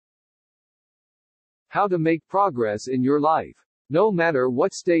How to make progress in your life. No matter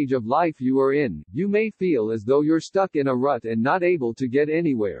what stage of life you are in, you may feel as though you're stuck in a rut and not able to get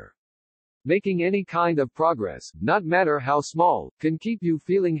anywhere. Making any kind of progress, not matter how small, can keep you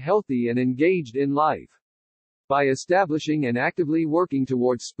feeling healthy and engaged in life. By establishing and actively working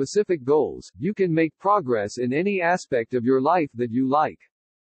towards specific goals, you can make progress in any aspect of your life that you like.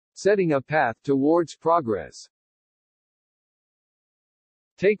 Setting a path towards progress.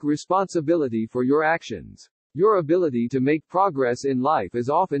 Take responsibility for your actions. Your ability to make progress in life is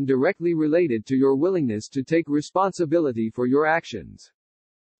often directly related to your willingness to take responsibility for your actions.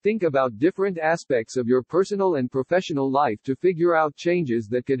 Think about different aspects of your personal and professional life to figure out changes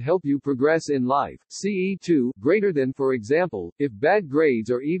that could help you progress in life. ℂ greater than, for example, if bad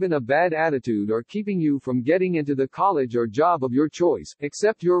grades or even a bad attitude are keeping you from getting into the college or job of your choice,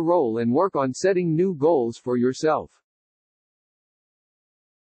 accept your role and work on setting new goals for yourself.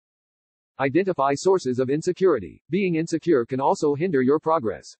 Identify sources of insecurity. Being insecure can also hinder your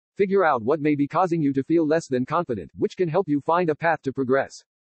progress. Figure out what may be causing you to feel less than confident, which can help you find a path to progress.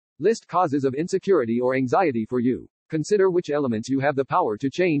 List causes of insecurity or anxiety for you. Consider which elements you have the power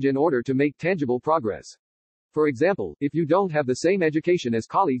to change in order to make tangible progress. For example, if you don't have the same education as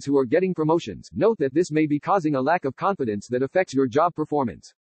colleagues who are getting promotions, note that this may be causing a lack of confidence that affects your job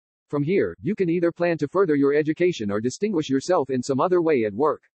performance. From here, you can either plan to further your education or distinguish yourself in some other way at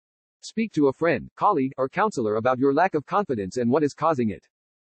work. Speak to a friend, colleague, or counselor about your lack of confidence and what is causing it.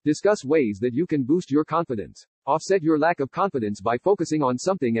 Discuss ways that you can boost your confidence. Offset your lack of confidence by focusing on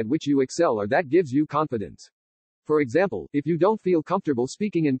something at which you excel or that gives you confidence. For example, if you don't feel comfortable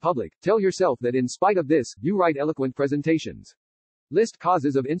speaking in public, tell yourself that in spite of this, you write eloquent presentations. List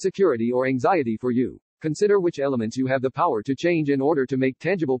causes of insecurity or anxiety for you. Consider which elements you have the power to change in order to make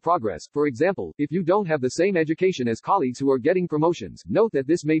tangible progress. For example, if you don't have the same education as colleagues who are getting promotions, note that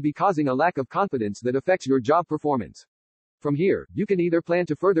this may be causing a lack of confidence that affects your job performance. From here, you can either plan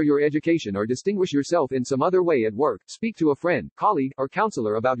to further your education or distinguish yourself in some other way at work. Speak to a friend, colleague, or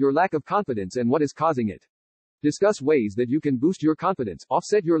counselor about your lack of confidence and what is causing it. Discuss ways that you can boost your confidence.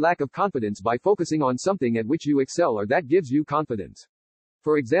 Offset your lack of confidence by focusing on something at which you excel or that gives you confidence.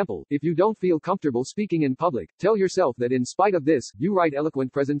 For example, if you don't feel comfortable speaking in public, tell yourself that in spite of this, you write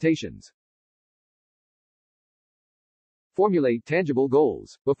eloquent presentations. Formulate tangible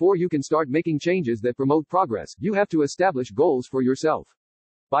goals. Before you can start making changes that promote progress, you have to establish goals for yourself.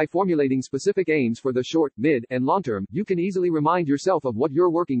 By formulating specific aims for the short, mid, and long term, you can easily remind yourself of what you're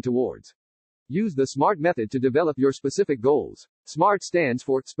working towards. Use the SMART method to develop your specific goals. SMART stands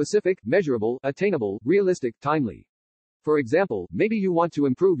for specific, measurable, attainable, realistic, timely. For example, maybe you want to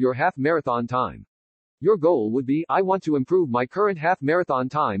improve your half marathon time. Your goal would be, I want to improve my current half marathon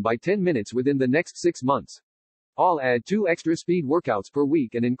time by 10 minutes within the next 6 months. I'll add 2 extra speed workouts per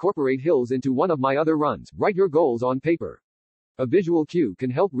week and incorporate hills into one of my other runs. Write your goals on paper. A visual cue can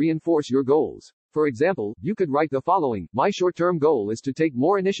help reinforce your goals. For example, you could write the following: my short-term goal is to take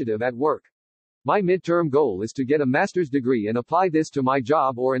more initiative at work. My mid-term goal is to get a master's degree and apply this to my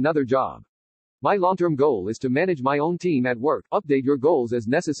job or another job. My long-term goal is to manage my own team at work. Update your goals as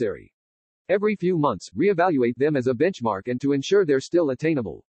necessary. Every few months, reevaluate them as a benchmark and to ensure they're still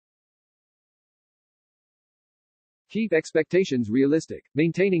attainable. Keep expectations realistic.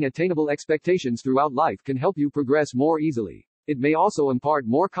 Maintaining attainable expectations throughout life can help you progress more easily. It may also impart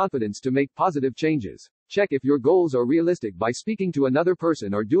more confidence to make positive changes. Check if your goals are realistic by speaking to another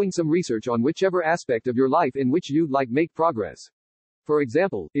person or doing some research on whichever aspect of your life in which you'd like make progress. For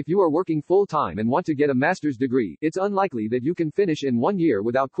example, if you are working full-time and want to get a master's degree, it's unlikely that you can finish in 1 year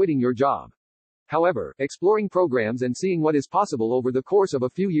without quitting your job. However, exploring programs and seeing what is possible over the course of a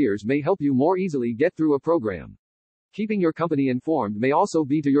few years may help you more easily get through a program. Keeping your company informed may also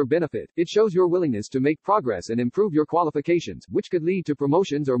be to your benefit. It shows your willingness to make progress and improve your qualifications, which could lead to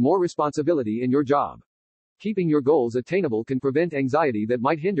promotions or more responsibility in your job. Keeping your goals attainable can prevent anxiety that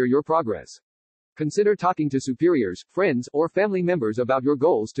might hinder your progress. Consider talking to superiors, friends, or family members about your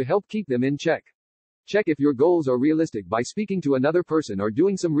goals to help keep them in check. Check if your goals are realistic by speaking to another person or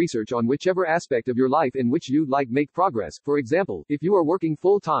doing some research on whichever aspect of your life in which you'd like make progress. For example, if you are working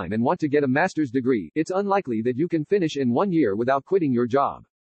full-time and want to get a master's degree, it's unlikely that you can finish in 1 year without quitting your job.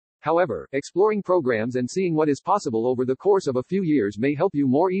 However, exploring programs and seeing what is possible over the course of a few years may help you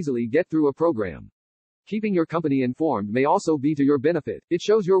more easily get through a program. Keeping your company informed may also be to your benefit. It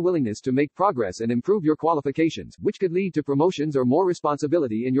shows your willingness to make progress and improve your qualifications, which could lead to promotions or more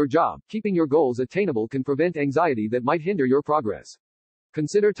responsibility in your job. Keeping your goals attainable can prevent anxiety that might hinder your progress.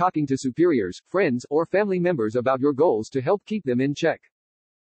 Consider talking to superiors, friends, or family members about your goals to help keep them in check.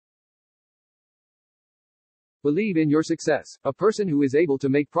 Believe in your success. A person who is able to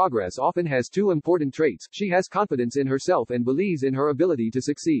make progress often has two important traits. She has confidence in herself and believes in her ability to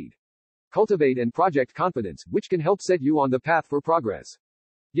succeed. Cultivate and project confidence, which can help set you on the path for progress.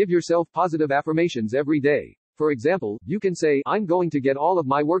 Give yourself positive affirmations every day. For example, you can say, I'm going to get all of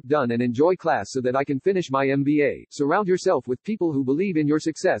my work done and enjoy class so that I can finish my MBA. Surround yourself with people who believe in your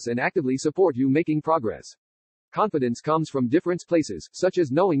success and actively support you making progress. Confidence comes from different places, such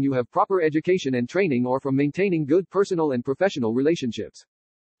as knowing you have proper education and training or from maintaining good personal and professional relationships.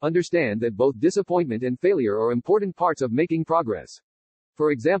 Understand that both disappointment and failure are important parts of making progress.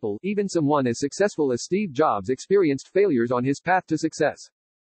 For example, even someone as successful as Steve Jobs experienced failures on his path to success.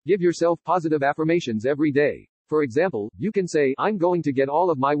 Give yourself positive affirmations every day. For example, you can say, I'm going to get all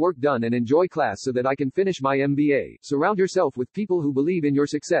of my work done and enjoy class so that I can finish my MBA. Surround yourself with people who believe in your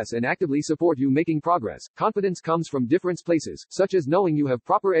success and actively support you making progress. Confidence comes from different places, such as knowing you have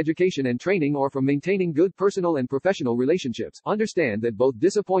proper education and training or from maintaining good personal and professional relationships. Understand that both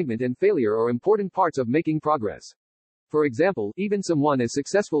disappointment and failure are important parts of making progress. For example, even someone as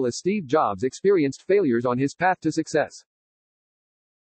successful as Steve Jobs experienced failures on his path to success.